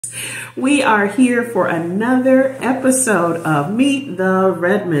We are here for another episode of Meet the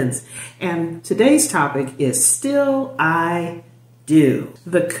Redmonds, and today's topic is Still I Do.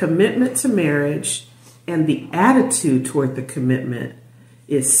 The commitment to marriage and the attitude toward the commitment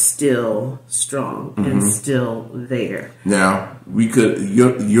is still strong and still there. Now,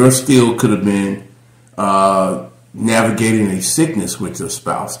 your still could have been navigating a sickness with your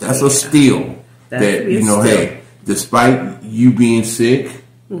spouse. That's a still that hey, despite you being sick,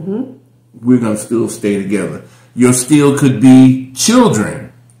 we're going to still stay together. Your still could be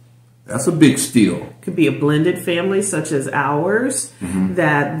children. That's a big still. Could be a blended family such as ours.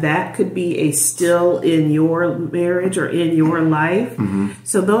 That could be a still in your marriage or in your life.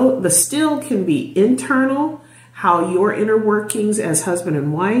 So though the still can be internal, how your inner workings as husband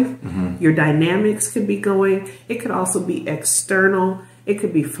and wife, your dynamics could be going. It could also be external. It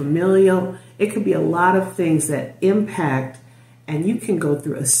could be familial. It could be a lot of things that impact. And you can go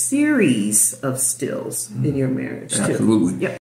through a series of stills in your marriage, too. Absolutely. Yep.